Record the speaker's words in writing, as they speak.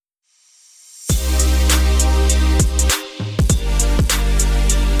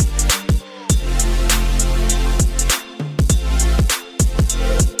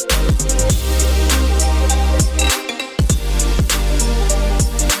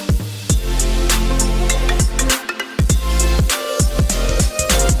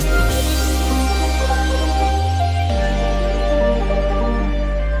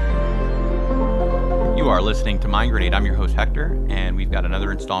listening to Mind Grenade. I'm your host, Hector, and we've got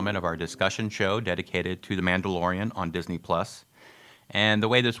another installment of our discussion show dedicated to The Mandalorian on Disney+. And the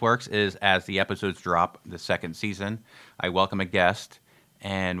way this works is as the episodes drop, the second season, I welcome a guest,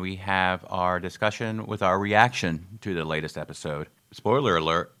 and we have our discussion with our reaction to the latest episode. Spoiler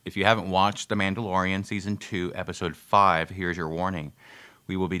alert, if you haven't watched The Mandalorian Season 2, Episode 5, here's your warning.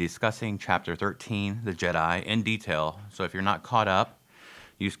 We will be discussing Chapter 13, The Jedi, in detail, so if you're not caught up,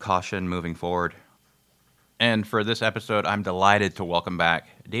 use caution moving forward. And for this episode, I'm delighted to welcome back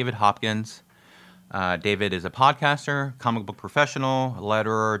David Hopkins. David is a podcaster, comic book professional,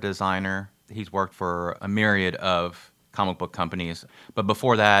 letterer, designer. He's worked for a myriad of comic book companies. But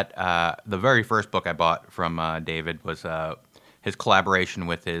before that, the very first book I bought from David was his collaboration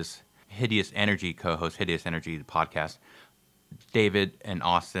with his Hideous Energy co-host, Hideous Energy, the podcast. David and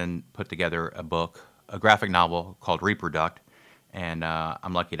Austin put together a book, a graphic novel called Reproduct, and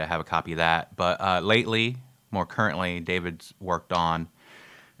I'm lucky to have a copy of that. But lately, more currently, David's worked on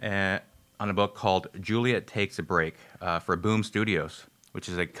a book called Juliet Takes a Break for Boom Studios, which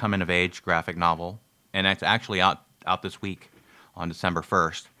is a coming-of-age graphic novel, and it's actually out this week on December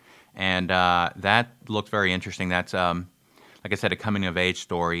 1st. And that looks very interesting. That's, like I said, a coming-of-age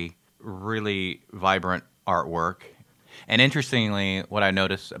story, really vibrant artwork. And interestingly, what I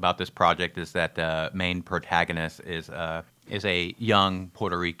noticed about this project is that the main protagonist is a young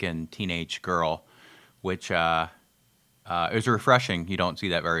Puerto Rican teenage girl, which is refreshing. You don't see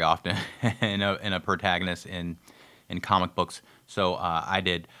that very often in a protagonist in comic books. So I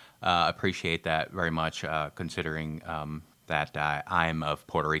did appreciate that very much, considering that I'm of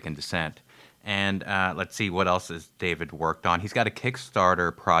Puerto Rican descent. And let's see, what else has David worked on? He's got a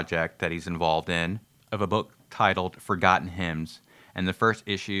Kickstarter project that he's involved in of a book titled Forgotten Hymns. And the first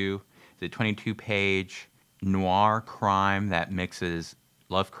issue is a 22-page noir crime that mixes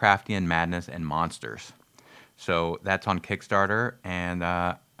Lovecraftian madness and monsters. So that's on Kickstarter, and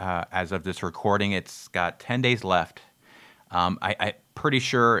as of this recording, it's got 10 days left. I'm pretty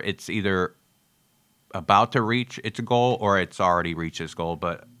sure it's either about to reach its goal or it's already reached its goal,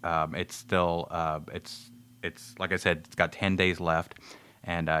 but it's still, it's like I said, it's got 10 days left,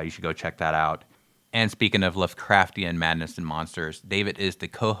 and you should go check that out. And speaking of Lovecraftian madness and monsters, David is the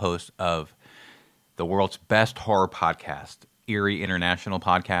co-host of the world's best horror podcast, Eerie International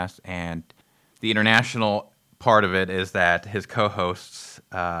Podcast. And the international part of it is that his co-hosts,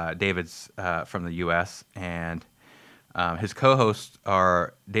 David's from the U.S., and his co-hosts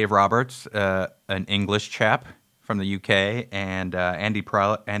are Dave Roberts, an English chap from the U.K., and Andy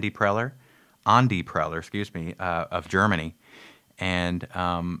Preller, of Germany. And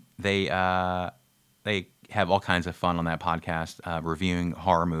they have all kinds of fun on that podcast, reviewing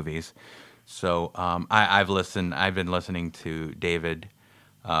horror movies. So I've been listening to David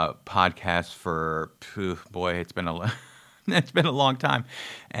podcasts for it's been a long time,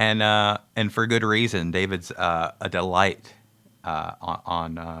 and for good reason. David's a delight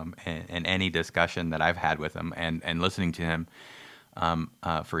on in any discussion that I've had with him, and listening to him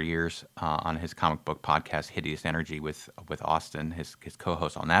for years on his comic book podcast Hideous Energy with Austin, his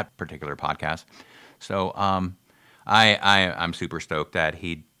co-host on that particular podcast. So I'm super stoked that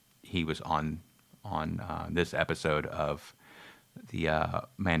he was on this episode of the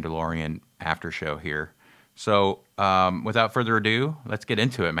Mandalorian after show here. So without further ado, let's get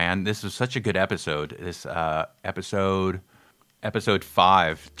into it, man. This is such a good episode. This episode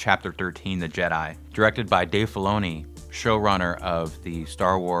 5, Chapter 13, The Jedi, directed by Dave Filoni, showrunner of the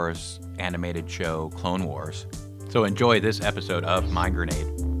Star Wars animated show Clone Wars. So enjoy this episode of Mind Grenade.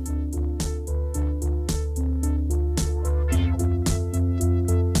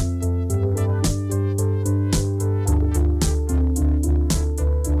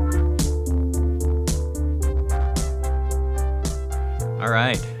 All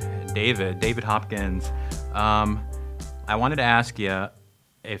right, David Hopkins. I wanted to ask you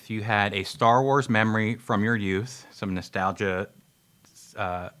if you had a Star Wars memory from your youth, some nostalgia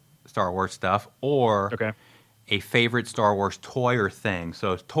Star Wars stuff, or a favorite Star Wars toy or thing.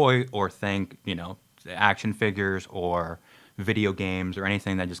 So toy or thing, action figures or video games or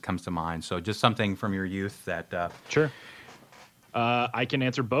anything that just comes to mind. So just something from your youth that... Sure. I can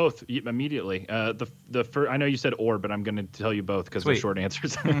answer both immediately. The first, I know you said or, but I'm going to tell you both because they're short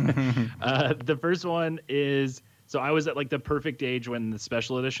answers. The first one is, so I was at like the perfect age when the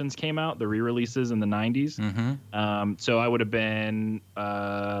special editions came out, the re-releases in the 90s. Mm-hmm. So I would have been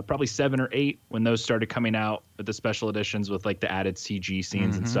probably 7 or 8 when those started coming out with the special editions with like the added CG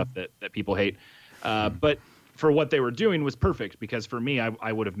scenes and stuff that people hate. But for what they were doing was perfect, because for me,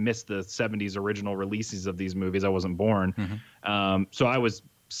 I would have missed the 70s original releases of these movies. I wasn't born. So I was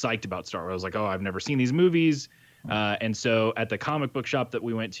psyched about Star Wars. I was like, oh, I've never seen these movies. And so at the comic book shop that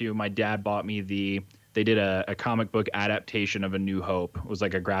we went to, my dad bought me they did a comic book adaptation of A New Hope. It was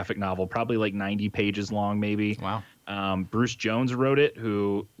like a graphic novel, probably like 90 pages long, maybe. Wow. Bruce Jones wrote it,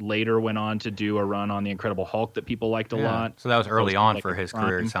 who later went on to do a run on The Incredible Hulk that people liked a lot. So that was early on like for his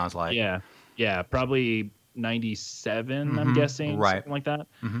career, it sounds like. Yeah, probably 97, I'm guessing, right. something like that.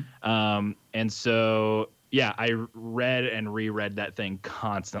 And so, yeah, I read and reread that thing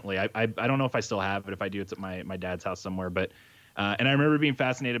constantly. I don't know if I still have it. If I do, it's at my dad's house somewhere. But and I remember being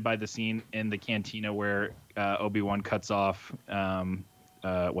fascinated by the scene in the cantina where Obi-Wan cuts off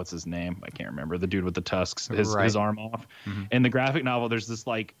what's his name? I can't remember. The dude with the tusks, his arm off. In the graphic novel, there's this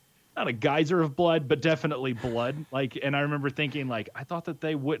like, not a geyser of blood, but definitely blood. Like, and I remember thinking, like, I thought that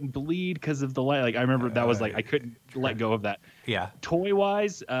they wouldn't bleed because of the light. Like, I remember that was like, I couldn't let go of that. Yeah. Toy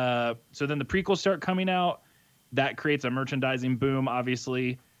wise, so then the prequels start coming out. That creates a merchandising boom,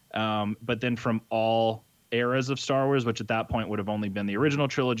 obviously. But then from all eras of Star Wars, which at that point would have only been the original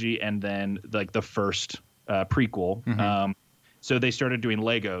trilogy and then like the first prequel. So they started doing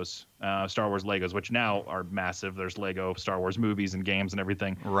Legos, Star Wars Legos, which now are massive. There's Lego Star Wars movies and games and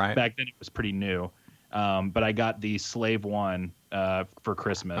everything. Right. Back then it was pretty new. But I got the Slave One for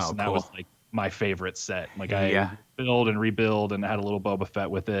Christmas, and that was like my favorite set. Like I build and rebuild and had a little Boba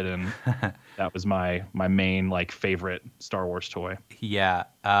Fett with it, and that was my main like favorite Star Wars toy. Yeah.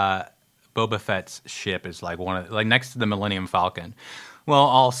 Boba Fett's ship is like one of like next to the Millennium Falcon. Well,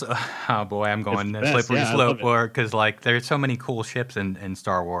 also, oh boy, I'm going slippery slope, because like there's so many cool ships in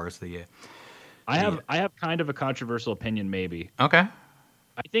Star Wars. I have kind of a controversial opinion, maybe. Okay.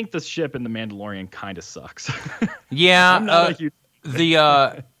 I think the ship in The Mandalorian kind of sucks. Yeah. I'm not a huge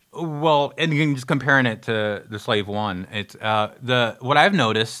well, and just comparing it to the Slave One, it's what I've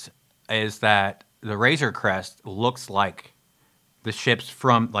noticed is that the Razor Crest looks like the ships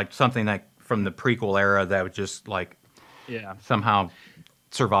from like something like from the prequel era that was just like somehow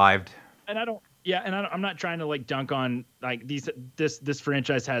survived. And I'm not trying to like dunk on like this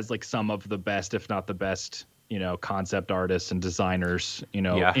franchise has like some of the best, if not the best, concept artists and designers,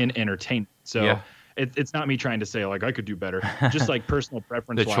 in entertainment. So it's not me trying to say like I could do better. Just like personal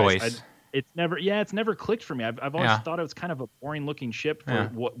preference the choice. It's never clicked for me. I've always thought it was kind of a boring looking ship for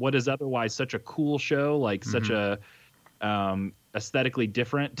what is otherwise such a cool show, like such a aesthetically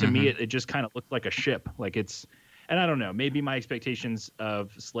different. To me, it just kind of looks like a ship. Like it's. And I don't know, maybe my expectations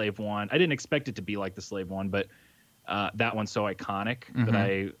of Slave One, I didn't expect it to be like the Slave One, but that one's so iconic that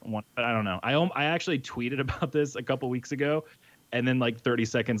I don't know. I actually tweeted about this a couple weeks ago, and then like 30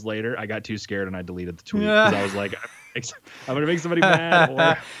 seconds later, I got too scared and I deleted the tweet because I was like, I'm going to make somebody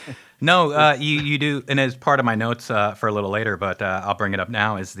mad. No, you do. And as part of my notes for a little later, but I'll bring it up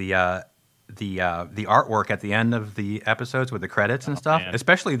now, is the artwork at the end of the episodes with the credits and stuff,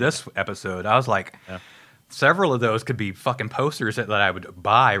 especially this episode. I was like... Several of those could be fucking posters that I would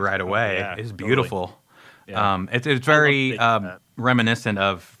buy right away. It's beautiful. Totally. Yeah. It's very reminiscent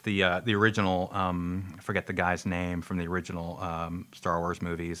of the original. I forget the guy's name from the original Star Wars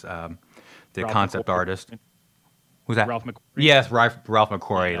movies. The Ralph concept McQuarrie. Artist. Who's that? Ralph McQuarrie. Yes, Ralph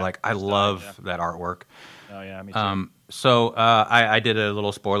McQuarrie. Yeah, like I love that artwork. Oh yeah, me too. So I did a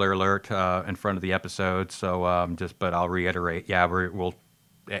little spoiler alert in front of the episode. So but I'll reiterate. Yeah, we'll.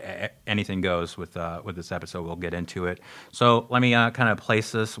 Anything goes with this episode. We'll get into it. So let me kind of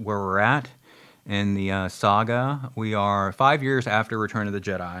place this where we're at in the saga. We are 5 years after Return of the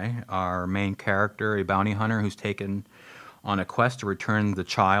Jedi. Our main character, a bounty hunter who's taken on a quest to return the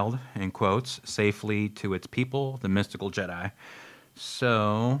child, in quotes, safely to its people, the mystical Jedi.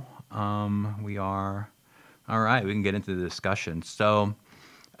 So we are... All right, we can get into the discussion. So...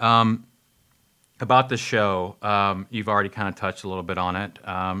 about the show, you've already kind of touched a little bit on it.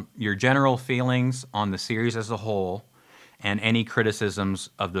 Your general feelings on the series as a whole, and any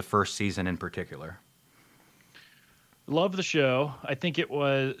criticisms of the first season in particular. Love the show. I think it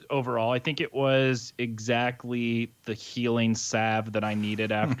was exactly the healing salve that I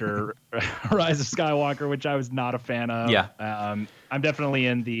needed after Rise of Skywalker, which I was not a fan of. Yeah. I'm definitely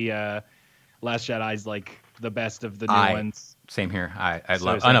in the Last Jedi's like the best of the new ones. Same here. I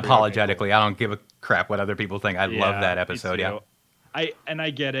love unapologetically. I don't give a crap what other people think. I love that episode. Yeah. I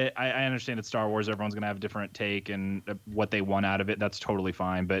get it. I understand it's Star Wars. Everyone's gonna have a different take and what they want out of it. That's totally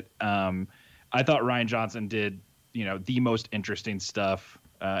fine. But I thought Rian Johnson did the most interesting stuff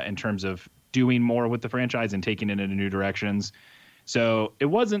in terms of doing more with the franchise and taking it into new directions. So it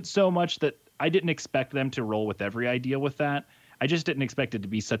wasn't so much that I didn't expect them to roll with every idea with that. I just didn't expect it to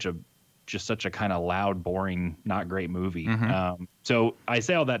be such a kind of loud, boring, not great movie. So I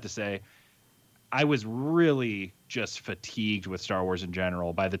say all that to say, I was really just fatigued with Star Wars in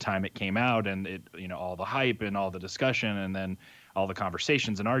general by the time it came out, and it, all the hype and all the discussion and then all the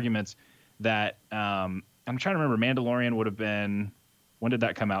conversations and arguments that I'm trying to remember. Mandalorian would have been, when did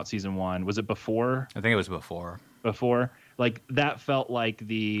that come out? Season 1? Was it before? I think it was before. Like that felt like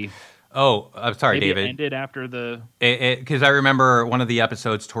the. Oh, I'm sorry, maybe David. It ended after the. Because I remember one of the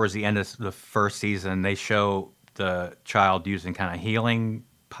episodes towards the end of the first season, they show the child using kind of healing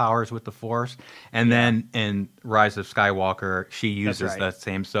powers with the Force, and then in Rise of Skywalker, she uses that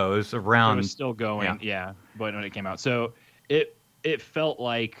same. So it was around. It was still going, but when it came out, so it felt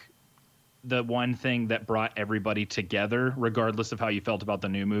like the one thing that brought everybody together, regardless of how you felt about the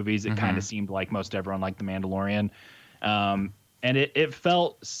new movies. It kind of seemed like most everyone liked The Mandalorian. And it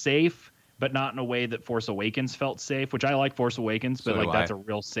felt safe, but not in a way that Force Awakens felt safe, which I like Force Awakens, but that's a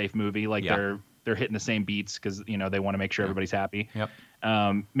real safe movie. Like they're hitting the same beats because, they want to make sure everybody's happy. Yep.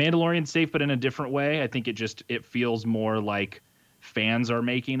 Mandalorian's safe, but in a different way. I think it feels more like fans are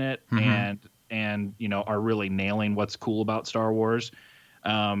making it and are really nailing what's cool about Star Wars.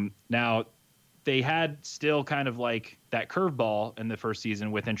 Now, they had still kind of like that curveball in the first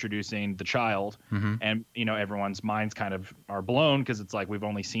season with introducing the child, and everyone's minds kind of are blown because it's like we've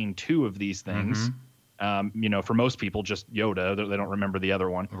only seen 2 of these things. For most people, just Yoda. They don't remember the other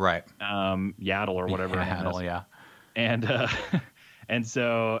one, right? Yaddle or whatever. Yaddle, yeah. And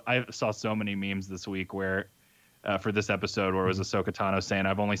so I saw so many memes this week where. For this episode where it was Ahsoka Tano saying,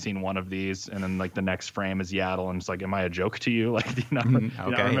 I've only seen one of these. And then like the next frame is Yaddle. And it's like, am I a joke to you? Like, do you not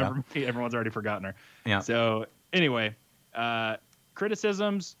remember me? Everyone's already forgotten her. Yeah. So anyway,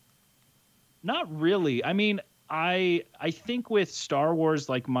 criticisms, not really. I mean, I think with Star Wars,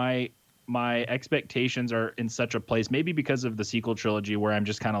 like my expectations are in such a place, maybe because of the sequel trilogy where I'm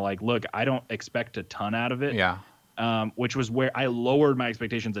just kind of like, look, I don't expect a ton out of it. Yeah. Which was where I lowered my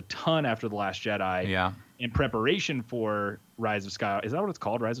expectations a ton after The Last Jedi. Yeah. In preparation for Rise of Skywalker. Is that what it's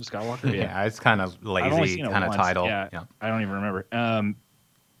called? Rise of Skywalker? Yeah, it's kind of lazy kind of title. Yeah, I don't even remember.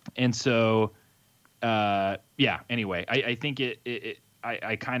 And so, anyway, I think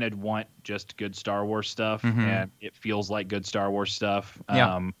I kind of want just good Star Wars stuff, and it feels like good Star Wars stuff.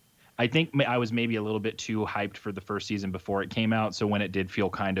 I think I was maybe a little bit too hyped for the first season before it came out, so when it did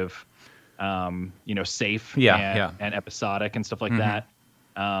feel kind of, safe and episodic and stuff like that,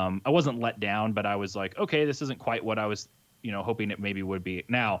 I wasn't let down, but I was like, okay, this isn't quite what I was, hoping it maybe would be.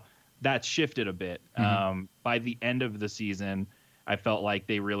 Now, that's shifted a bit. By the end of the season, I felt like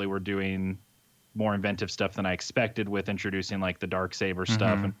they really were doing more inventive stuff than I expected with introducing like the Darksaber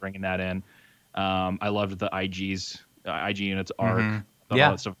stuff and bringing that in. I loved the IG unit's arc. Thought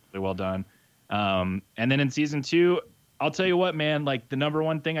all that stuff was really well done. And then in season 2, I'll tell you what, man, like the number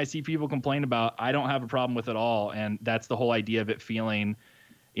one thing I see people complain about, I don't have a problem with at all. And that's the whole idea of it feeling,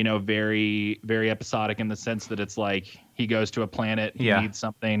 very, very episodic in the sense that it's like he goes to a planet, he needs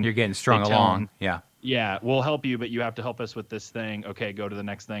something. You're getting strung along. Yeah, we'll help you, but you have to help us with this thing. Okay, go to the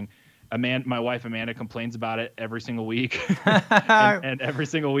next thing. My wife Amanda complains about it every single week. and every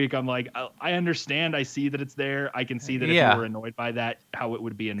single week I'm like, I understand. I see that it's there. I can see that if you were annoyed by that, how it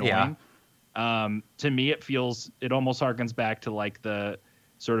would be annoying. To me, it almost harkens back to like the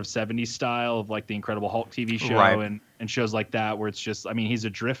sort of 70s style of like the Incredible Hulk TV show and shows like that, where it's just, I mean, he's a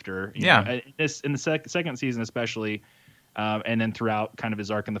drifter. You know? In the second season, especially, and then throughout kind of his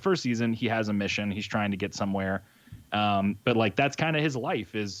arc in the first season, he has a mission. He's trying to get somewhere. But like, that's kind of his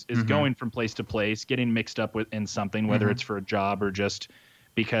life is going from place to place, getting mixed up in something, whether it's for a job or just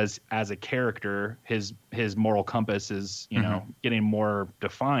because as a character, his moral compass is, getting more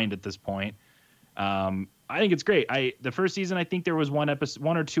defined at this point. I think it's great. The first season, I think there was one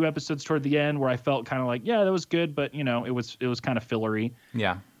or two episodes toward the end where I felt kind of like, yeah, that was good, but it was kind of fillery.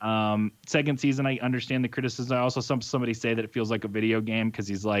 Yeah. Second season, I understand the criticism. I also somebody say that it feels like a video game because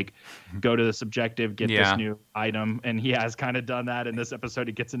he's like, go to this objective, get this new item, and he has kind of done that in this episode.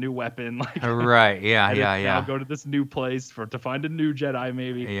 He gets a new weapon, like right, yeah. I'll go to this new place to find a new Jedi,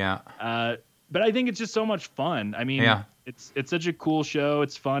 maybe. Yeah. But I think it's just so much fun. I mean, it's such a cool show.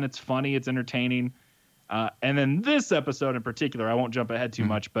 It's fun. It's funny. It's entertaining. And then this episode in particular, I won't jump ahead too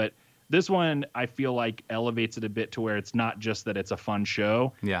much, but this one I feel like elevates it a bit to where it's not just that it's a fun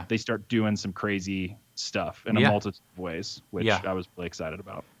show. Yeah. They start doing some crazy stuff in a multitude of ways, which I was really excited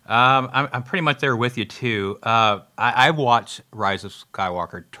about. I'm pretty much there with you too. I watched Rise of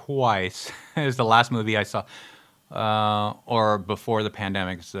Skywalker twice. It was the last movie I saw, or before the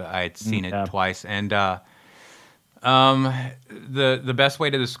pandemic. So I had seen it twice, and the best way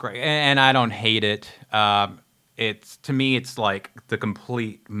to describe, and I don't hate it. It's, to me, it's like the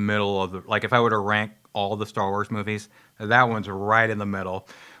complete middle of the, like if I were to rank all the Star Wars movies, that one's right in the middle,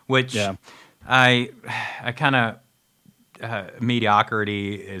 which I kind of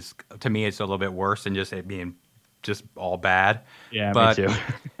mediocrity is to me it's a little bit worse than just it being just all bad. Yeah, me But too.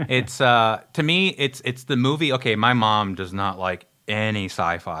 it's to me it's the movie. Okay, my mom does not like any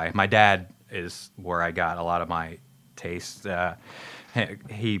sci-fi. My dad is where I got a lot of my tastes.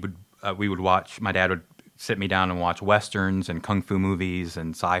 He would we would watch. My dad would sit me down and watch westerns and kung fu movies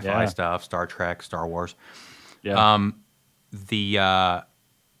and sci-fi Yeah. stuff, Star Trek, Star Wars. Yeah. The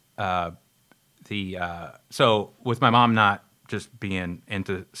so with my mom not just being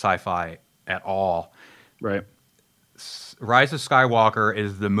into sci-fi at all, Right. Rise of Skywalker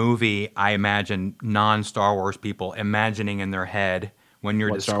is the movie I imagine non-Star Wars people imagining in their head when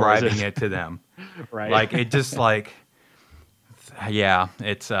you're What Star Wars describing is. it to them. Right. Like it just like yeah,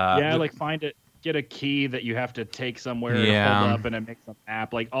 it's Yeah, like get a key that you have to take somewhere and Yeah. hold up and it makes an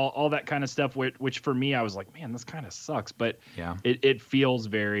app, like all that kind of stuff, which for me, I was like, man, this kind of sucks, but yeah. it feels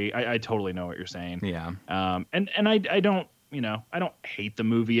very, I totally know what you're saying. Yeah. And I don't, I don't hate the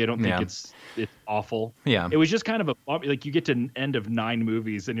movie. I don't think Yeah. it's awful. Yeah. It was just kind of a bump. Like you get to an end of 9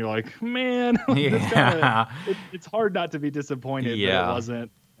 movies and you're like, man, this Yeah. it's hard not to be disappointed that Yeah. it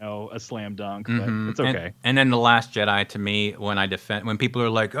wasn't, a slam dunk, but Mhm. it's okay. And then The Last Jedi to me, when people are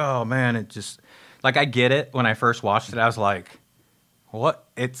like, "Oh man," it just like I get it. When I first watched it, I was like, "What?"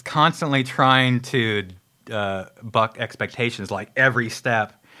 It's constantly trying to buck expectations, like every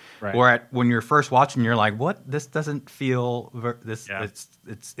step. Right. Where when you're first watching, you're like, "What? This doesn't feel this. Yeah.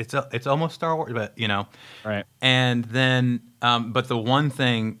 It's almost Star Wars, but Right. And then, but the one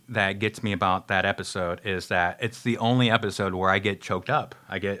thing that gets me about that episode is that it's the only episode where I get choked up.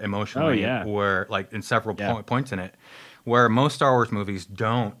 I get emotionally, yeah. where like in several Yeah. points in it, where most Star Wars movies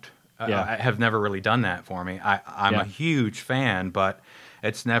don't. Yeah. I have never really done that for me. I'm Yeah. a huge fan, but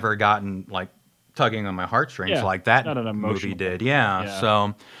it's never gotten like tugging on my heartstrings Yeah, like that not an movie emotional did. thing. Yeah. Yeah.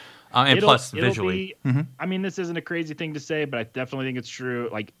 So, and plus It'll visually, be- I mean, this isn't a crazy thing to say, but I definitely think it's true.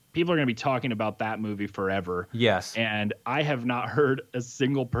 Like people are going to be talking about that movie forever. yes. And I have not heard a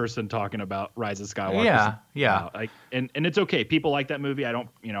single person talking about Rise of Skywalker. Yeah, yeah. Like, and it's okay. People like that movie. I don't,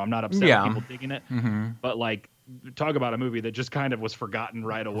 I'm not upset Yeah. with people digging it. But like, talk about a movie that just kind of was forgotten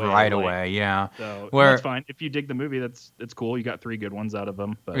right away. Right like, away, yeah. So Where- that's fine. If you dig the movie, it's cool. You got 3 good ones out of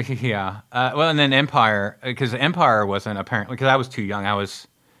them. But Yeah. Well, and then Empire, because Empire wasn't apparently because I was too young.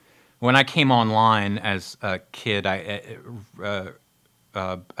 When I came online as a kid. I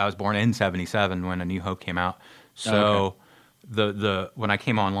was born in '77 when A New Hope came out. So the when I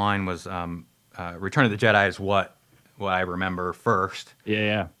came online was Return of the Jedi is what I remember first.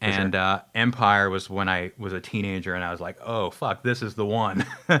 yeah. for And sure. Empire was when I was a teenager, and I was like, "Oh fuck, this is the one."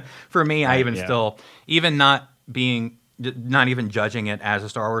 For me, I Right, even yeah. still, even not even judging it as a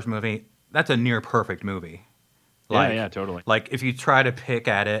Star Wars movie, that's a near perfect movie. Like, yeah, totally. Like if you try to pick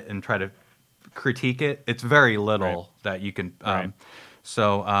at it and try to critique it, it's very little that you can. Right.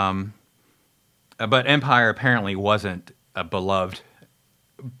 But Empire apparently wasn't beloved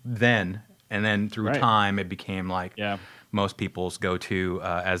then, and then through Right. time, it became like Yeah. most people's go-to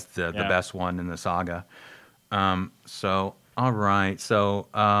as the Yeah. best one in the saga. All right. So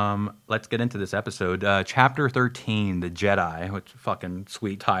let's get into this episode. Chapter 13, The Jedi, which fucking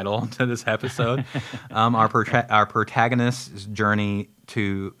sweet title to this episode. Our protagonist's journey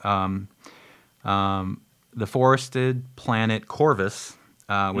to the forested planet Corvus,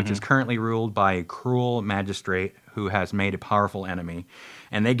 which is currently ruled by a cruel magistrate who has made a powerful enemy.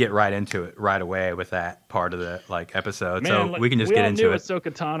 And they get right into it right away with that part of the episode. Man, so we can just we get all into knew it.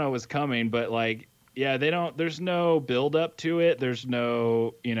 Ahsoka Tano was coming, but yeah, there's no build up to it. There's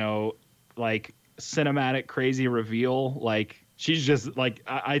no, cinematic crazy reveal. Like she's just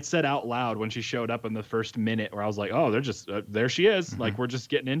I said out loud when she showed up in the first minute where I was like, oh, they're just there she is. Like we're just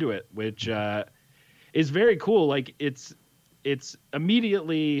getting into it, which is very cool. Like it's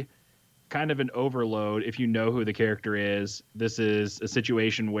immediately kind of an overload if you know who the character is. This is a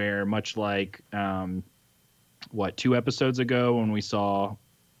situation where much like 2 episodes ago when we saw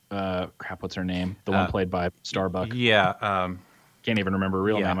what's her name? The one played by Starbuck. Yeah. Can't even remember her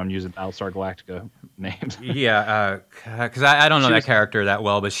real yeah. name. I'm using Battlestar Galactica names. Yeah, because I don't know She that was- character that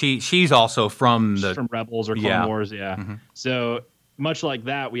well, but she's also from She's the from Rebels or Clone Yeah. Wars, yeah. So much like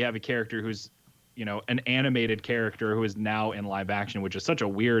that, we have a character who's an animated character who is now in live action, which is such a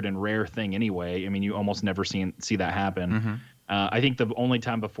weird and rare thing anyway. I mean, you almost never see that happen. I think the only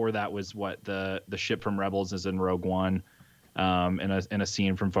time before that was the ship from Rebels is in Rogue One, in a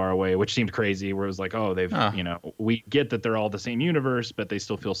scene from far away, which seemed crazy. Where it was like, oh, they've we get that they're all the same universe, but they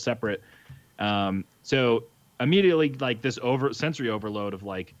still feel separate. So immediately, like this sensory overload of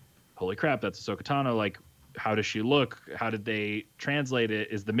like, holy crap, that's Ahsoka Tano. Like how does she look? How did they translate it?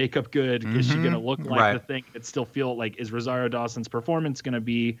 Is the makeup good? Is she going to look like the thing? It still feel like, is Rosario Dawson's performance going to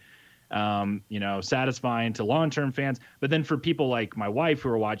be, satisfying to long-term fans? But then for people like my wife who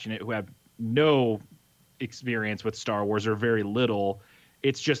are watching it, who have no experience with Star Wars or very little,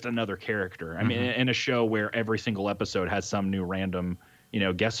 it's just another character. I mean, in a show where every single episode has some new random,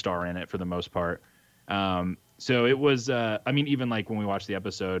 guest star in it for the most part. So it was, even like when we watched the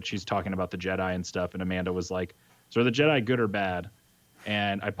episode, she's talking about the Jedi and stuff, and Amanda was like, so are the Jedi good or bad?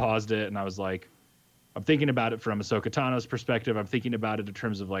 And I paused it, and I was like, I'm thinking about it from Ahsoka Tano's perspective. I'm thinking about it in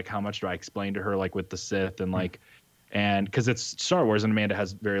terms of like, how much do I explain to her, like with the Sith and like, and because it's Star Wars and Amanda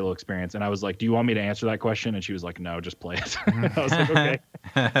has very little experience. And I was like, do you want me to answer that question? And she was like, no, just play it. I was like, okay.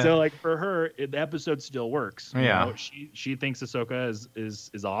 So like for her, the episode still works. Yeah. She thinks Ahsoka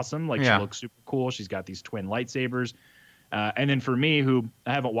is awesome. Like she looks super cool. She's got these twin lightsabers. And then for me, who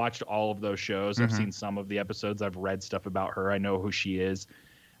I haven't watched all of those shows, I've seen some of the episodes. I've read stuff about her. I know who she is.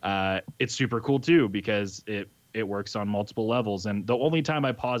 It's super cool too, because it works on multiple levels. And the only time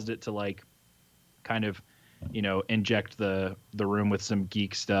I paused it to like kind of, inject the room with some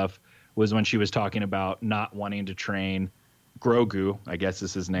geek stuff was when she was talking about not wanting to train Grogu, I guess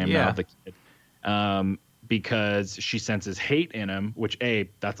is his name now, the kid, because she senses hate in him, which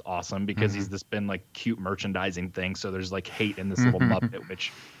that's awesome because he's this been like cute merchandising thing. So there's like hate in this little Muppet,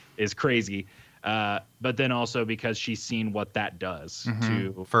 which is crazy. But then also because she's seen what that does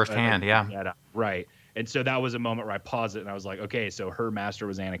to firsthand. Right. And so that was a moment where I paused it and I was like, okay, so her master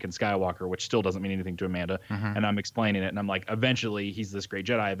was Anakin Skywalker, which still doesn't mean anything to Amanda. And I'm explaining it and I'm like, eventually he's this great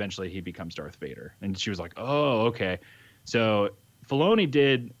Jedi. Eventually he becomes Darth Vader. And she was like, oh, okay. So Filoni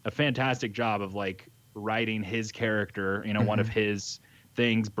did a fantastic job of like writing his character, one of his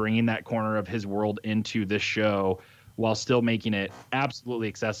things, bringing that corner of his world into this show while still making it absolutely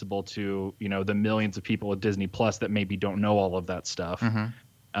accessible to, the millions of people at Disney Plus that maybe don't know all of that stuff.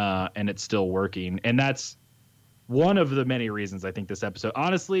 And it's still working. And that's one of the many reasons I think this episode,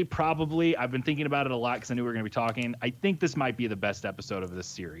 honestly, probably, I've been thinking about it a lot because I knew we were going to be talking. I think this might be the best episode of this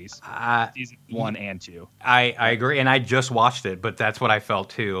series, season 1 and 2. I agree. And I just watched it, but that's what I felt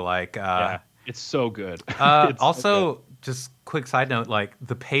too. Like, it's so good. It's also, so good. Just quick side note, like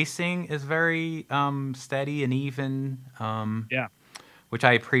the pacing is very steady and even. Which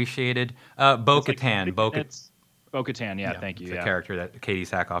I appreciated. Bo-Katan. Bo-Katan, thank you. It's a character that Katie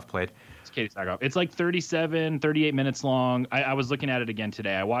Sackhoff played. It's Katie Sackhoff. It's like 38 minutes long. I was looking at it again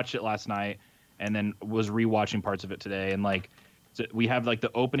today. I watched it last night and then was rewatching parts of it today. And like, so we have like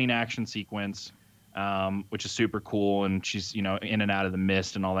the opening action sequence, which is super cool. And she's, in and out of the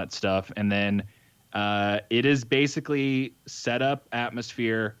mist and all that stuff. And then it is basically setup,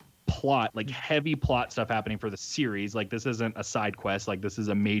 atmosphere, plot, like heavy plot stuff happening for the series. Like this isn't a side quest. Like this is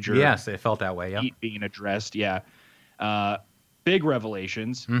a major. Yes, it felt that way. Yeah, being addressed. Yeah, big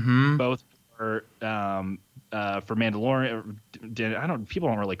revelations. Both for Mandalorian. People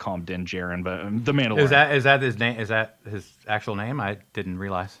don't really call him Din Djarin, but the Mandalorian. Is that his name? Is that his actual name? I didn't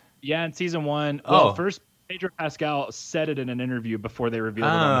realize. Yeah, in season 1. Well, first Pedro Pascal said it in an interview before they revealed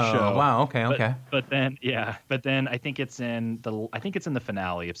it on the show. Wow. Okay. But then I think it's in the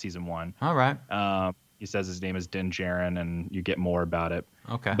finale of season 1. All right. He says his name is Din Djarin, and you get more about it.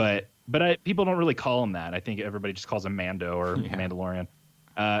 Okay. But people don't really call him that. I think everybody just calls him Mando or Mandalorian.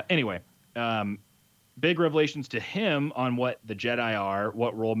 Anyway, big revelations to him on what the Jedi are,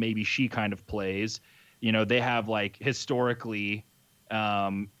 what role maybe she kind of plays. They have like historically.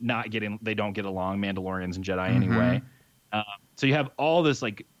 They don't get along, Mandalorians and Jedi anyway. So you have all this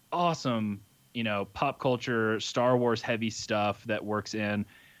like awesome, pop culture, Star Wars heavy stuff that works in.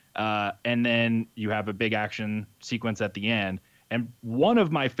 And then you have a big action sequence at the end. And one of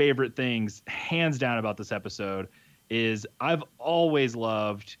my favorite things, hands down, about this episode is I've always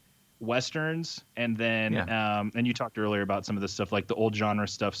loved Westerns. And then, and you talked earlier about some of the stuff like the old genre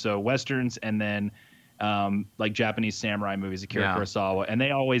stuff. So Westerns and then like Japanese samurai movies, Akira Kurosawa, and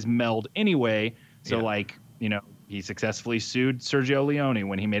they always meld anyway. So like, he successfully sued Sergio Leone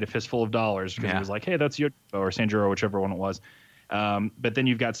when he made A Fistful of Dollars because he was like, hey, that's Yojimbo or Sanjuro, whichever one it was. But then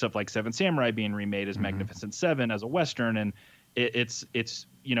you've got stuff like Seven Samurai being remade as Magnificent Seven as a Western. And it's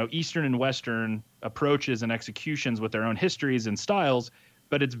Eastern and Western approaches and executions with their own histories and styles,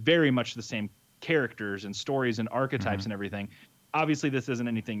 but it's very much the same characters and stories and archetypes and everything. Obviously, this isn't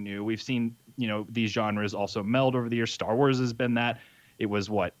anything new. We've seen, these genres also meld over the years. Star Wars has been that. It was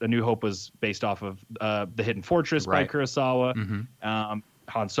A New Hope was based off of The Hidden Fortress by Kurosawa.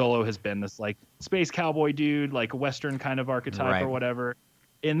 Han Solo has been this like space cowboy dude, like a Western kind of archetype or whatever.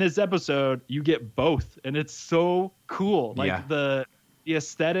 In this episode, you get both, and it's so cool. Like the the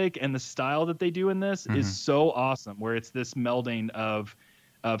aesthetic and the style that they do in this is so awesome, where it's this melding of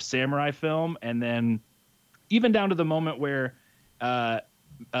samurai film, and then even down to the moment where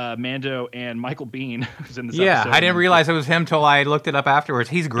Mando and Michael Biehn, who's in this episode. I didn't realize it was him till I looked it up afterwards.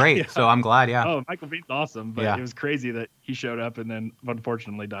 He's great, so I'm glad. Yeah. Oh, Michael Bihn's awesome, but it was crazy that he showed up and then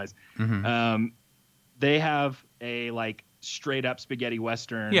unfortunately dies. They have a like straight up spaghetti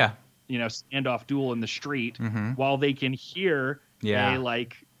western, standoff duel in the street, while they can hear a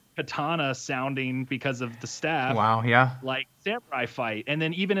like katana sounding because of the staff. Wow, yeah. Like samurai fight. And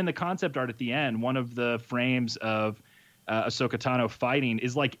then even in the concept art at the end, one of the frames of Ahsoka Tano fighting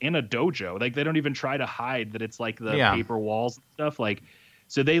is like in a dojo. Like they don't even try to hide that it's like the paper walls and stuff. Like,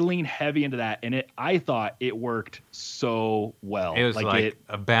 so they lean heavy into that, and I thought it worked so well. It was like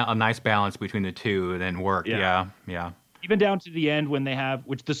a nice balance between the two, and then worked. Yeah. Even down to the end when they have,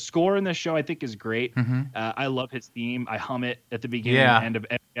 which the score in this show I think is great. I love his theme. I hum it at the beginning and end of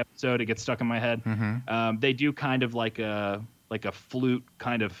every episode. It gets stuck in my head. They do kind of like a flute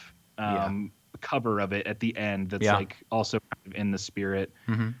kind of cover of it at the end that's like also kind of in the spirit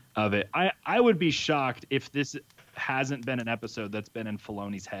of it. I would be shocked if this hasn't been an episode that's been in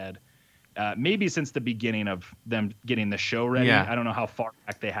Filoni's head. Maybe since the beginning of them getting the show ready. I don't know how far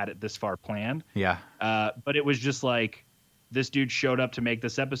back they had it this far planned. But it was just like, this dude showed up to make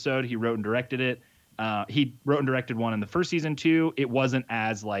this episode. He wrote and directed it. He wrote and directed one in the first season too. It wasn't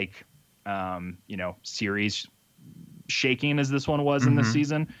as like, series shaking as this one was in this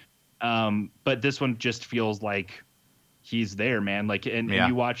season. But this one just feels like he's there, man. Like, and have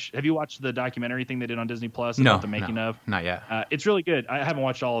you watched the documentary thing they did on Disney Plus about the making of? Not yet. It's really good. I haven't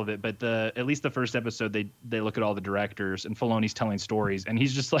watched all of it, but at least the first episode, they look at all the directors, and Filoni's telling stories, and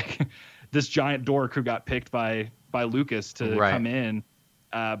he's just like this giant dork who got picked by Lucas to come in.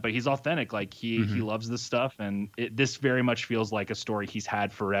 But he's authentic. Like he loves this stuff, and this very much feels like a story he's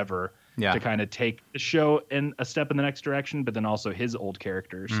had forever to kind of take the show in a step in the next direction, but then also his old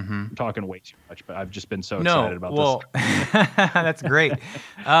characters. I'm talking way too much, but I've just been so excited about this. That's great.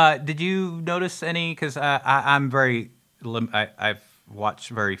 Did you notice any? Because I've watched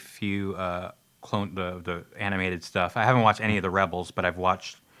very few the animated stuff. I haven't watched any of the Rebels, but I've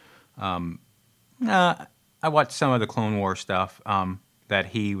watched. I watched some of the Clone Wars stuff. That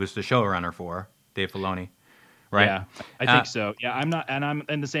he was the showrunner for, Dave Filoni, right? Yeah, I think so. Yeah, I'm not, and I'm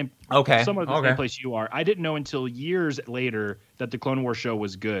in the same. Somewhat the same place you are. I didn't know until years later that the Clone Wars show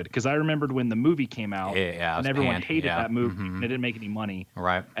was good, because I remembered when the movie came out, and everyone hated that movie, and it didn't make any money,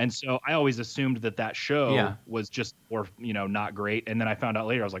 right? And so I always assumed that show was just, or not great, and then I found out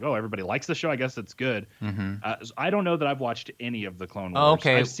later. I was like, oh, everybody likes the show. I guess it's good. So I don't know that I've watched any of the Clone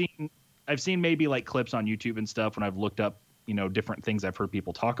Wars. I've seen maybe like clips on YouTube and stuff when I've looked up different things I've heard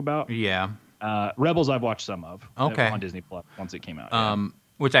people talk about. Rebels I've watched some of on Disney Plus once it came out.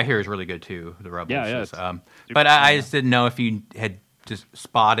 Which I hear is really good too, the Rebels. But I just didn't know if you had just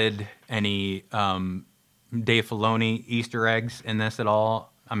spotted any Dave Filoni Easter eggs in this at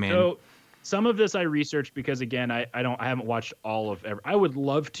all. I mean, so some of this I researched because again, I haven't watched all of I would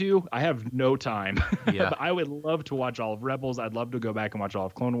love to. I have no time. But I would love to watch all of Rebels. I'd love to go back and watch all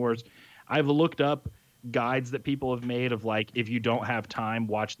of Clone Wars. I've looked up guides that people have made of like, if you don't have time,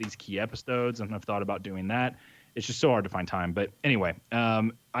 watch these key episodes, and I've thought about doing that. It's just so hard to find time. But anyway,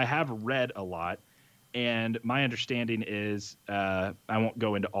 I have read a lot, and my understanding is I won't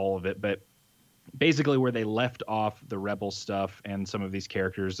go into all of it, but basically where they left off the Rebel stuff and some of these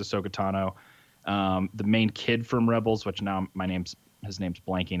characters, Ahsoka Tano, the main kid from Rebels, which now his name's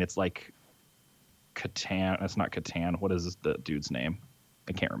blanking. It's like Catan. That's not Catan. What is the dude's name?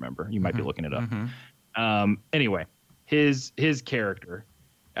 I can't remember. You might be looking it up. Anyway, his character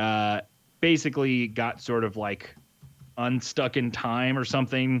basically got sort of like unstuck in time or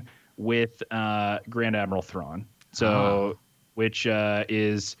something with Grand Admiral Thrawn. So, which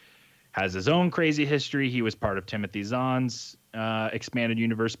has his own crazy history. He was part of Timothy Zahn's expanded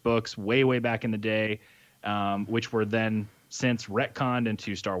universe books way back in the day, which were then since retconned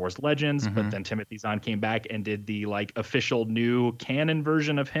into Star Wars Legends. But then Timothy Zahn came back and did the like official new canon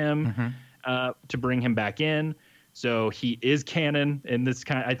version of him. To bring him back in. So he is canon in this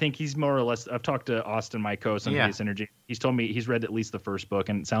kind. I think he's more or less. I've talked to Austin, my co-host on Base Energy. He's told me he's read at least the first book,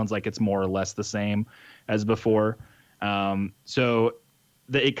 and it sounds like it's more or less the same as before. So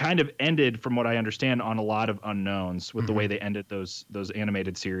it kind of ended, from what I understand, on a lot of unknowns with the way they ended those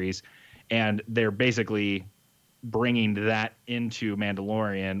animated series, and they're basically bringing that into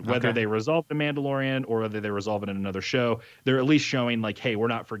Mandalorian. Whether they resolve the Mandalorian or whether they resolve it in another show, they're at least showing like, hey, we're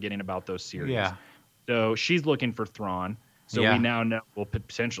not forgetting about those series. So she's looking for Thrawn. So we now know we'll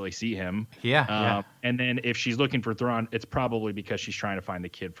potentially see him. Yeah. And then if she's looking for Thrawn, it's probably because she's trying to find the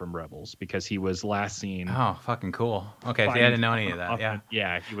kid from Rebels, because he was last seen. Oh, fucking cool. Okay, see, I didn't know any of that. Yeah.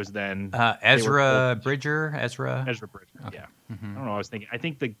 Yeah, he was then. Ezra Bridger. Ezra Bridger. Okay. Yeah. Mm-hmm. I don't know. I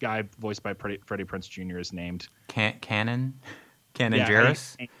think the guy voiced by Freddie Prinze Jr. is named Canon Yeah,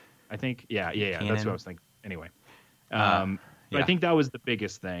 Jarrus. I think. Yeah. That's what I was thinking. Anyway. But yeah. I think that was the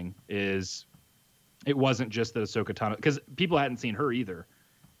biggest thing, is it wasn't just that Ahsoka Tano, because people hadn't seen her either.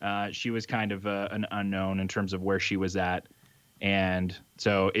 She was kind of an unknown in terms of where she was at. And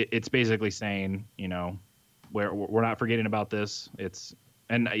so it's basically saying, you know, we're not forgetting about this.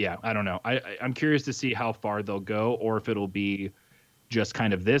 I don't know. I'm curious to see how far they'll go, or if it'll be just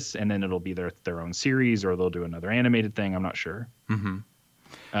kind of this, and then it'll be their own series, or they'll do another animated thing. I'm not sure.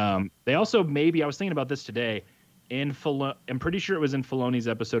 Mm-hmm. They also, maybe, I was thinking about this today, I'm pretty sure it was in Filoni's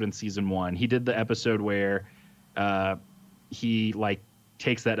episode in season 1. He did the episode where he like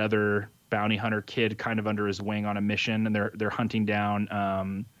takes that other bounty hunter kid kind of under his wing on a mission, and they're hunting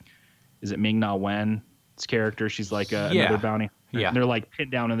down is it Ming-Na Wen's character? She's like another bounty hunter. Yeah. And they're like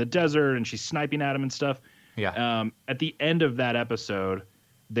pinned down in the desert, and she's sniping at him and stuff. Yeah. At the end of that episode,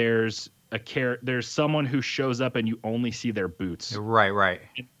 there's someone who shows up and you only see their boots. Right.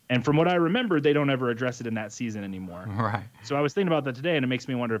 And from what I remember, they don't ever address it in that season anymore. Right. So I was thinking about that today, and it makes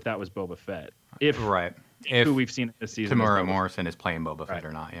me wonder if that was Boba Fett. If who we've seen this season, Tamura Morrison is playing Boba Fett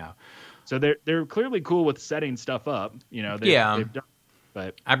or not. Yeah. So they're clearly cool with setting stuff up. You know. They've done,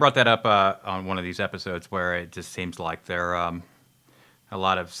 but I brought that up on one of these episodes where it just seems like they're a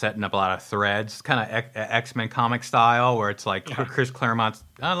lot of setting up a lot of threads, kind of X-Men comic style, where it's like Chris Claremont's,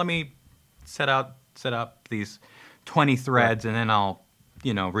 let me set up these 20 threads, and then I'll,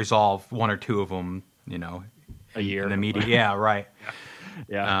 resolve one or two of them, a year in the media. Yeah, right.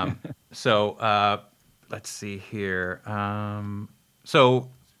 Yeah. So let's see here. So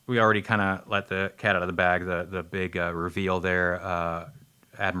we already kind of let the cat out of the bag, the big reveal there,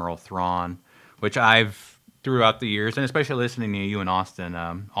 Admiral Thrawn, which I've throughout the years, and especially listening to you and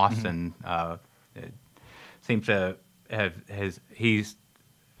Austin, seems to he's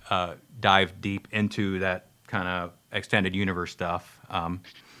dived deep into that kind of extended universe stuff.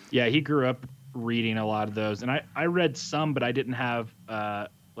 Yeah, he grew up reading a lot of those, and I read some, but I didn't have I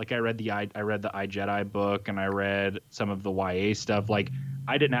read the iJedi book, and I read some of the YA stuff. Like,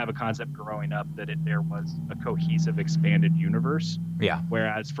 I didn't have a concept growing up that there was a cohesive expanded universe. Yeah.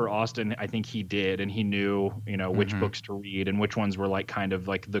 Whereas for Austin, I think he did, and he knew, which books to read and which ones were like kind of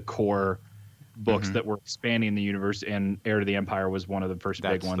like the core books that were expanding the universe. And Heir to the Empire was one of the first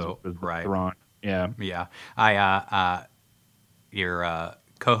big ones. Right. Thrawn. Yeah. Yeah. I your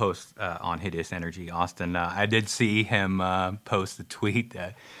co-host on Hideous Energy, Austin, I did see him post a tweet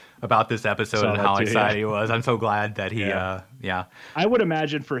about this episode and how excited he was. I'm so glad that he, I would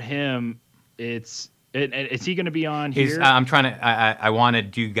imagine for him, is he going to be on here? I'm trying to, I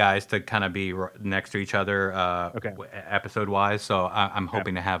wanted you guys to kind of be next to each other episode-wise, so I'm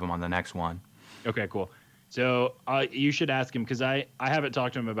hoping to have him on the next one. Okay, cool. So you should ask him, because I haven't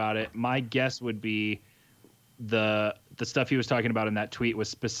talked to him about it. My guess would be the stuff he was talking about in that tweet was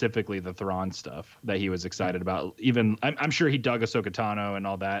specifically the Thrawn stuff that he was excited about. Even I'm sure he dug Ahsoka Tano and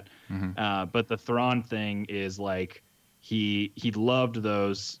all that, but the Thrawn thing is like he loved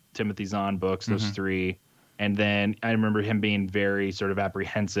those Timothy Zahn books, those three, and then I remember him being very sort of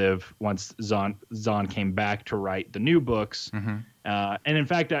apprehensive once Zahn came back to write the new books. And in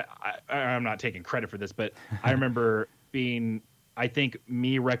fact, I'm not taking credit for this, but I remember I think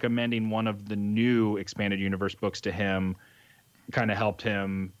me recommending one of the new expanded universe books to him kind of helped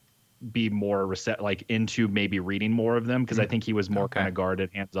him be more into maybe reading more of them, because I think he was more kind of guarded,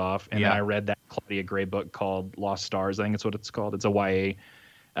 hands off. And then I read that Claudia Gray book called Lost Stars. I think that's what it's called. It's a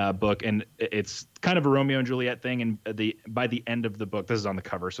YA book, and it's kind of a Romeo and Juliet thing. And by the end of the book, this is on the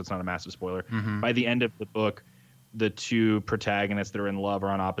cover, so it's not a massive spoiler. By the end of the book, the two protagonists that are in love are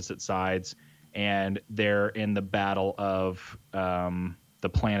on opposite sides, and they're in the battle of the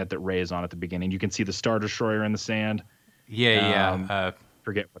planet that Rey is on at the beginning. You can see the Star Destroyer in the sand.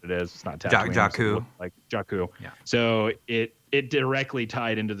 Forget what it is. It's not Tatooine. Jakku. Like Jakku. Yeah. So it directly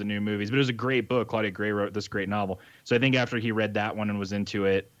tied into the new movies. But it was a great book. Claudia Gray wrote this great novel. So I think after he read that one and was into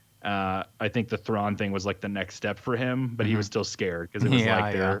it, I think the Thrawn thing was like the next step for him. But he was still scared, because it was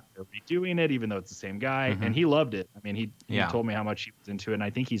they're redoing it, even though it's the same guy. And he loved it. I mean, he told me how much he was into it. And I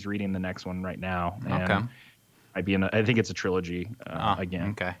think he's reading the next one right now. And I think it's a trilogy again.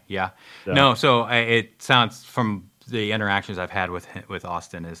 Okay. Yeah. So it sounds from the interactions I've had with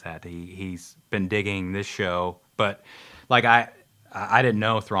Austin is that he's been digging this show, but like I didn't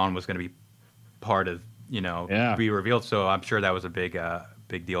know Thrawn was going to be part of be revealed. So I'm sure that was a big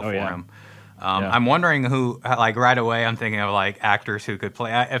deal for him. I'm wondering who, like right away, I'm thinking of like actors who could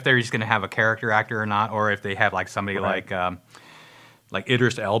play, if they're just going to have a character actor or not, or if they have like somebody like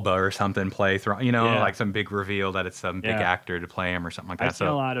Idris Elba or something play Thrawn, like some big reveal that it's some big actor to play him or something like that. I've seen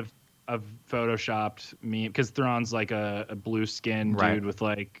a lot of photoshopped meme because Thrawn's like a blue skin dude with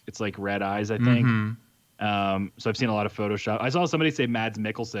it's like red eyes, I think. So I've seen a lot of Photoshop. I saw somebody say Mads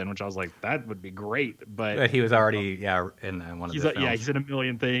Mikkelsen, which I was like, that would be great. But he was already in one of the films. Yeah, he's in a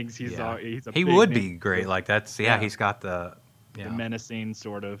million things. He would be great. Like that's he's got the menacing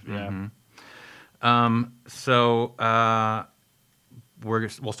sort of So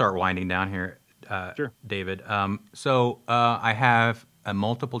we'll start winding down here, sure, David. So I have a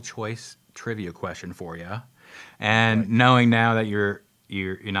multiple choice trivia question for you, and knowing now that you're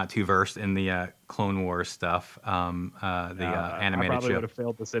not too versed in the Clone Wars stuff, animated I probably show. would have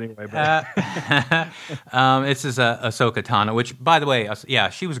failed this anyway. But this is Ahsoka Tano, which, by the way,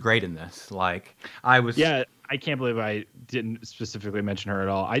 she was great in this. Like I was. Yeah, I can't believe I didn't specifically mention her at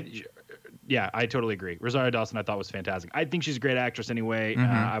all. I totally agree. Rosario Dawson, I thought was fantastic. I think she's a great actress anyway.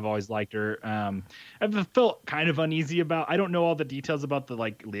 I've always liked her. I've felt kind of uneasy about. I don't know all the details about the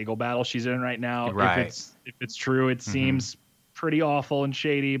like legal battle she's in right now. Right. If it's true, it seems pretty awful and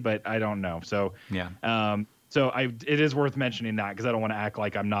shady, but I don't know. So it is worth mentioning that because I don't want to act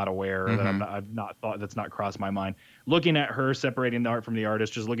like I'm not aware or that I've not thought that's not crossed my mind. Looking at her, separating the art from the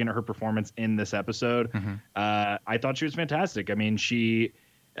artist, just looking at her performance in this episode, I thought she was fantastic. I mean,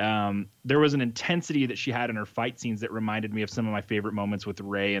 there was an intensity that she had in her fight scenes that reminded me of some of my favorite moments with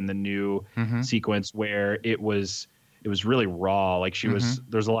Rey in the new sequence where it was really raw. Like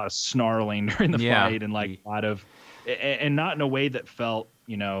there's a lot of snarling during the fight and like a lot of, and not in a way that felt,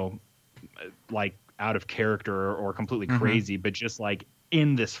 like out of character or completely crazy, but just like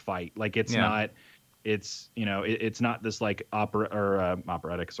in this fight, like it's not this like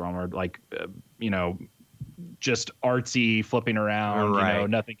operatic is the wrong word, like, just artsy flipping around,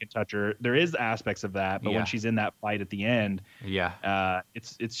 nothing can touch her. There is aspects of that, but when she's in that fight at the end,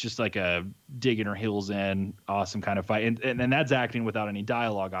 it's just like a digging her heels in, awesome kind of fight. And that's acting without any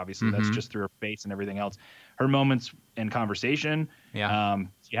dialogue, obviously. That's just through her face and everything else. Her moments in conversation, she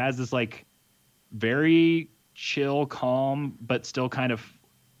has this like very chill, calm, but still kind of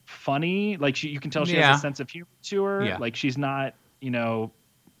funny. Like you can tell she has a sense of humor to her. Yeah. Like she's not,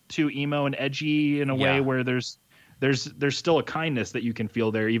 too emo and edgy in a way where there's still a kindness that you can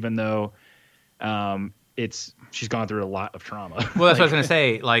feel there, even though she's gone through a lot of trauma. Well, that's what I was gonna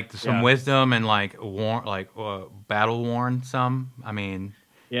say. Like some wisdom and like battle worn. Some, I mean,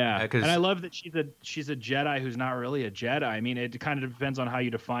 and I love that she's a Jedi who's not really a Jedi. I mean, it kind of depends on how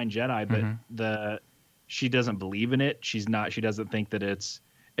you define Jedi, but she doesn't believe in it. She doesn't think that it's,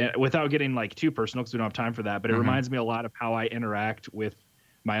 without getting like too personal because we don't have time for that. But it reminds me a lot of how I interact with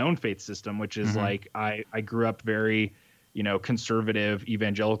my own faith system, which is like I grew up very, conservative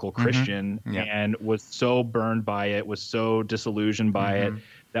evangelical Christian and was so burned by it, was so disillusioned by it,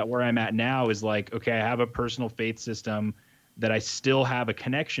 that where I'm at now is like, okay, I have a personal faith system that I still have a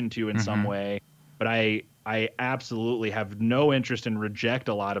connection to in some way, but I absolutely have no interest and reject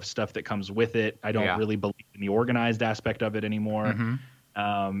a lot of stuff that comes with it. I don't really believe in the organized aspect of it anymore.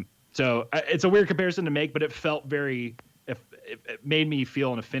 So it's a weird comparison to make, but it felt very, it made me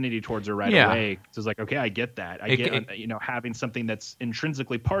feel an affinity towards her right away. So it's like, okay, I get that. I get having something that's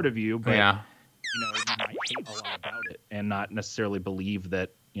intrinsically part of you, but you might hate a lot about it and not necessarily believe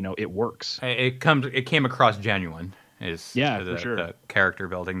that it works. It came across genuine. For sure. The character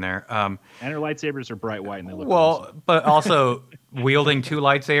building there. And her lightsabers are bright white and they look awesome. But also wielding two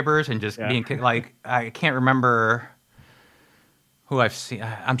lightsabers and just being like, I can't remember who I've seen.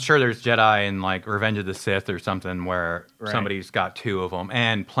 I'm sure there's Jedi in like Revenge of the Sith or something where somebody's got two of them,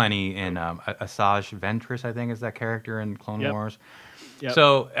 and plenty in Asajj Ventress, I think is that character in Clone Wars. Yep.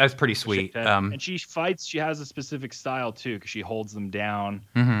 So that's pretty sweet. And she fights. She has a specific style too, because she holds them down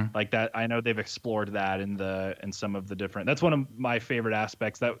like that. I know they've explored that in some of the different. That's one of my favorite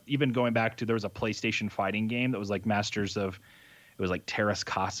aspects. That even going back to, there was a PlayStation fighting game that was like Masters of, it was like Terras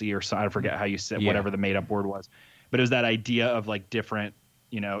Kasi or something. I forget how you said whatever the made up word was. But it was that idea of like different,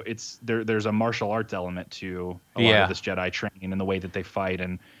 it's there's a martial arts element to a lot of this Jedi training and the way that they fight.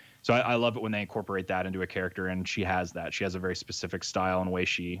 And so I love it when they incorporate that into a character, and she has that. She has a very specific style and way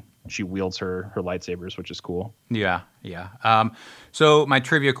she wields her lightsabers, which is cool. Yeah. So my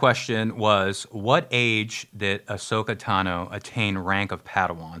trivia question was, what age did Ahsoka Tano attain rank of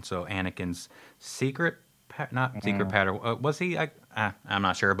Padawan? So Anakin's secret Padawan. Was he? I'm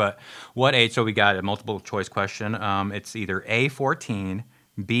not sure, but what age? So we got a multiple choice question. It's either A 14,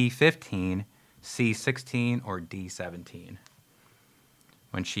 B 15, C16 or D17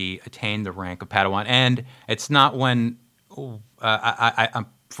 when she attained the rank of Padawan. And it's not when, from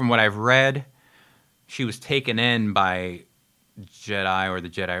what I've read, she was taken in by Jedi or the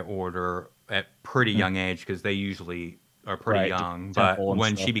Jedi Order at pretty young age, because they usually are pretty young. But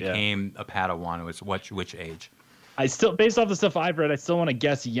when she became a Padawan, it was which age? I still, based off the stuff I've read, I still want to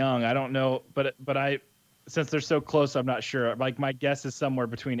guess young. I don't know, but since they're so close, I'm not sure. Like, my guess is somewhere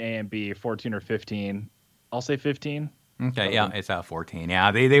between A and B, 14 or 15. I'll say 15. Okay, yeah, it's 14.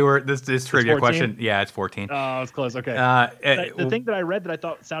 Yeah, they were this trivia question. Yeah, it's 14. Oh, it's close. Okay. The thing that I read that I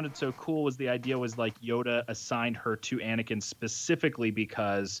thought sounded so cool was the idea was like Yoda assigned her to Anakin specifically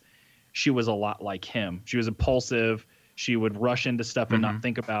because she was a lot like him. She was impulsive. She would rush into stuff and not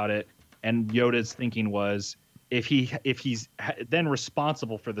think about it. And Yoda's thinking was, if he's then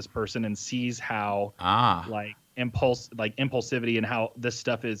responsible for this person and sees how impulsivity and how this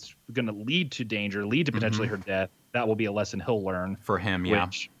stuff is going to lead to danger, lead to potentially her death, that will be a lesson he'll learn for him. Yeah.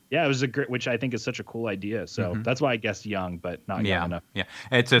 It was which I think is such a cool idea. So that's why I guessed young, but not young enough. Yeah.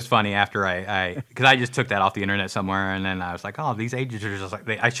 It's just funny after because I just took that off the internet somewhere, and then I was like, oh, these ages are just like,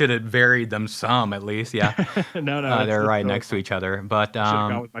 I should have varied them some at least. Yeah. No. They're right next to each other. But should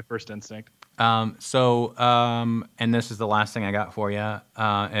have gone with my first instinct. And this is the last thing I got for you,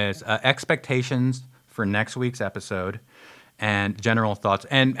 is expectations for next week's episode and general thoughts.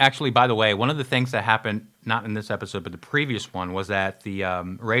 And actually, by the way, one of the things that happened, not in this episode, but the previous one, was that the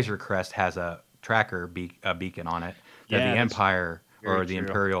Razor Crest has a tracker beacon on it that the Empire or the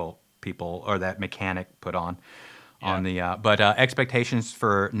Imperial people or that mechanic put on the. But expectations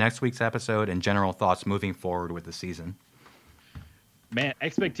for next week's episode and general thoughts moving forward with the season. Man,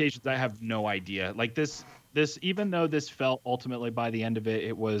 expectations, I have no idea. Like this, even though this felt ultimately by the end of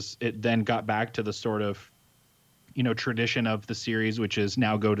it, it then got back to the sort of, tradition of the series, which is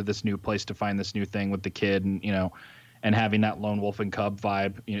now go to this new place to find this new thing with the kid, and and having that lone wolf and cub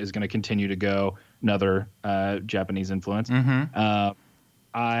vibe is going to continue to go. Another Japanese influence. I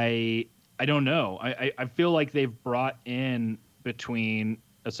don't know. I feel like they've brought in, between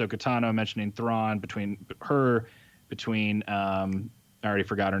Ahsoka Tano mentioning Thrawn, between I already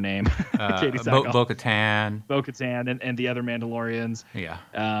forgot her name. Bo-Katan. Bo-Katan and the other Mandalorians. Yeah.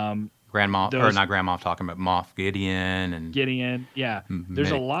 Not Grand Moff, talking about Moff Gideon. Yeah.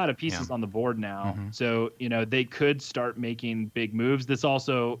 There's a lot of pieces on the board now. So, they could start making big moves. This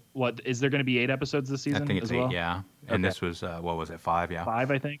also, is there going to be 8 episodes this season? I think it's as 8, well? yeah. And this was, 5, yeah.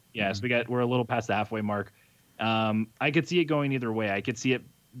 5, I think. Yeah, so we're a little past the halfway mark. I could see it going either way. I could see it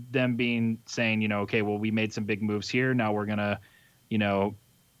them saying, okay, well, we made some big moves here. Now we're going to,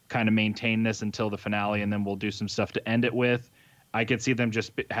 kind of maintain this until the finale, and then we'll do some stuff to end it with. I could see them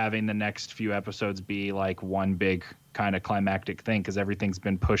just having the next few episodes be like one big kind of climactic thing, because everything's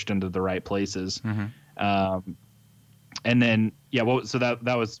been pushed into the right places. And then, so that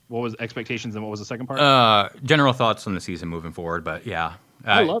was, what was expectations, and what was the second part? General thoughts on the season moving forward, but yeah.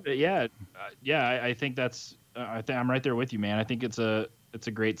 I love it. Yeah. I think I'm right there with you, man. I think it's a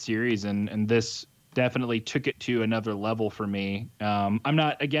great series, and this definitely took it to another level for me. I'm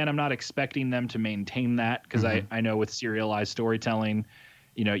not expecting them to maintain that, because I know with serialized storytelling,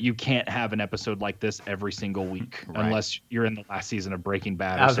 you can't have an episode like this every single week, unless you're in the last season of Breaking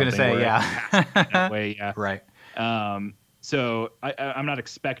Bad. I was going to say, that way, yeah. Right. So I'm not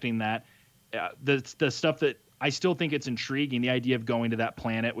expecting that. The stuff that I still think it's intriguing, the idea of going to that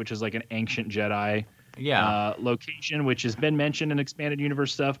planet, which is like an ancient Jedi location, which has been mentioned in expanded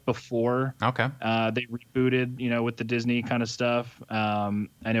universe stuff before. Okay. They rebooted, with the Disney kind of stuff. I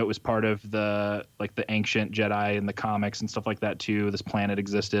know it was part of the ancient Jedi in the comics and stuff like that too. This planet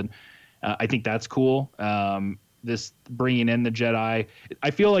existed. I think that's cool. This bringing in the Jedi,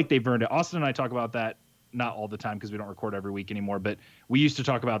 I feel like they've earned it. Austin and I talk about that, not all the time because we don't record every week anymore, but we used to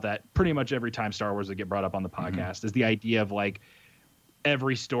talk about that pretty much every time Star Wars would get brought up on the podcast, is the idea of like,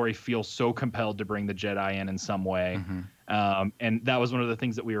 every story feels so compelled to bring the Jedi in some way. And that was one of the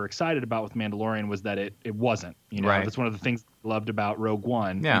things that we were excited about with Mandalorian, was that it wasn't, that's one of the things I loved about Rogue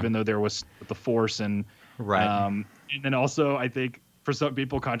One, even though there was the Force and then also I think for some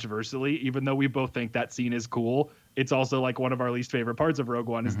people controversially, even though we both think that scene is cool, it's also like one of our least favorite parts of Rogue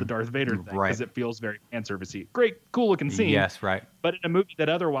One is the Darth Vader thing, because it feels very fan servicey. Great, cool looking scene. Yes, right. But in a movie that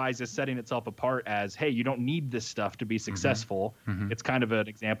otherwise is setting itself apart as, hey, you don't need this stuff to be successful. It's kind of an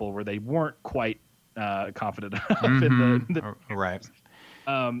example where they weren't quite confident enough in the right.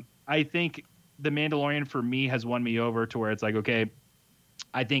 I think The Mandalorian for me has won me over to where it's like, okay,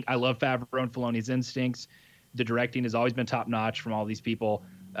 I think I love Favreau and Filoni's instincts. The directing has always been top notch from all these people.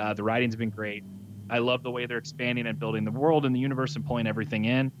 The writing's been great. I love the way they're expanding and building the world and the universe and pulling everything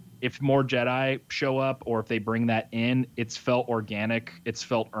in. if more Jedi show up or if they bring that in, it's felt organic, it's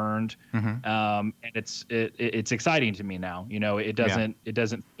felt earned, and it's exciting to me now. You know, it doesn't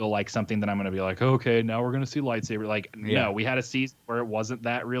feel like something that I'm going to be like, okay, now we're going to see lightsaber. Like, no, we had a season where it wasn't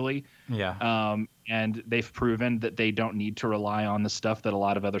that really. Yeah. And they've proven that they don't need to rely on the stuff that a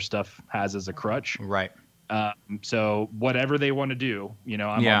lot of other stuff has as a crutch. Right. So whatever they want to do, you know,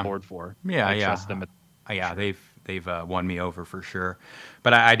 I'm on board for. I trust them. They've won me over for sure.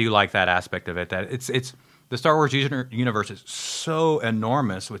 But I do like that aspect of it. That it's the Star Wars universe is so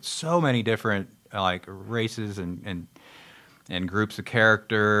enormous with so many different like races and groups of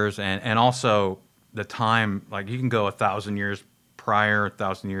characters, and also the time. Like you can go 1,000 years prior,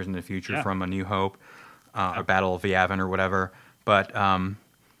 1,000 years in the future from A New Hope, or Battle of Yavin or whatever. But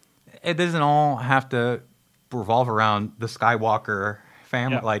it doesn't all have to revolve around the Skywalker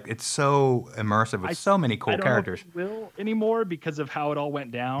family. Like it's so immersive with so many cool characters. I don't know if it will anymore because of how it all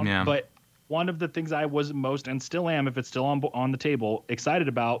went down. Yeah. But one of the things I was most, and still am, if it's still on the table, excited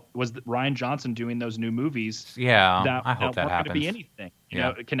about was Rian Johnson doing those new movies. Yeah, I hope that happens. Going to be anything you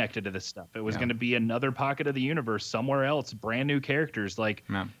know, connected to this stuff. It was going to be another pocket of the universe somewhere else, brand new characters. Like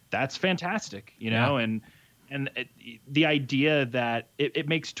that's fantastic, you know, and the idea that it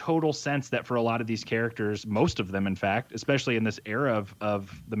makes total sense that for a lot of these characters, most of them, in fact, especially in this era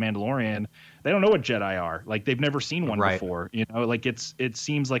of The Mandalorian, they don't know what Jedi are. Like they've never seen one before. You know, like it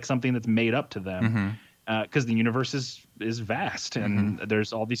seems like something that's made up to them because the universe is vast and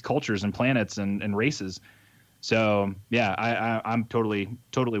there's all these cultures and planets and races. So yeah, I'm totally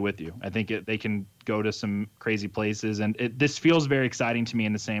with you. I think they can go to some crazy places, and this feels very exciting to me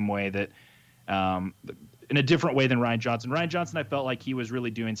in the same way that. In a different way than Rian Johnson. Rian Johnson, I felt like he was really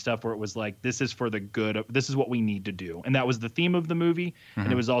doing stuff where it was like, this is for the good. This is what we need to do. And that was the theme of the movie.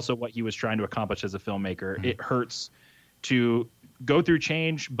 And it was also what he was trying to accomplish as a filmmaker. It hurts to go through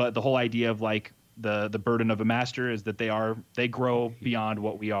change, but the whole idea of like the burden of a master is that they grow beyond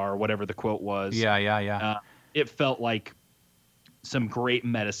what we are, whatever the quote was. Yeah. It felt like some great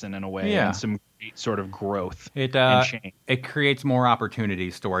medicine in a way and some great sort of growth and change. It creates more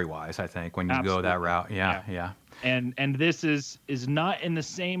opportunities story-wise, I think, when you go that route. Yeah. And this is not in the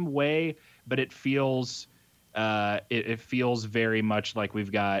same way, but it feels it feels very much like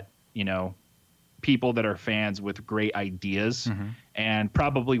we've got, you know, people that are fans with great ideas and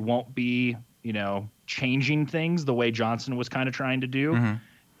probably won't be, you know, changing things the way Johnson was kind of trying to do.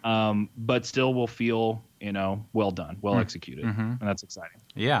 But still will feel, you know, well done, well executed. And that's exciting.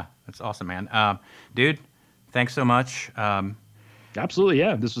 Yeah, that's awesome, man. Dude, thanks so much. Absolutely,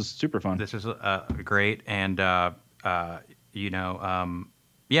 yeah. This was super fun. This was great. And, you know,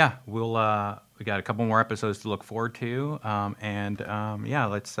 we got a couple more episodes to look forward to.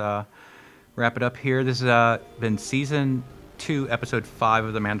 Let's wrap it up here. This has been Season 2, Episode 5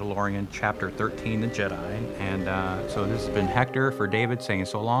 of The Mandalorian, Chapter 13, The Jedi. And so this has been Hector for David saying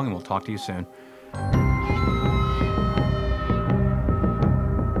so long, and we'll talk to you soon.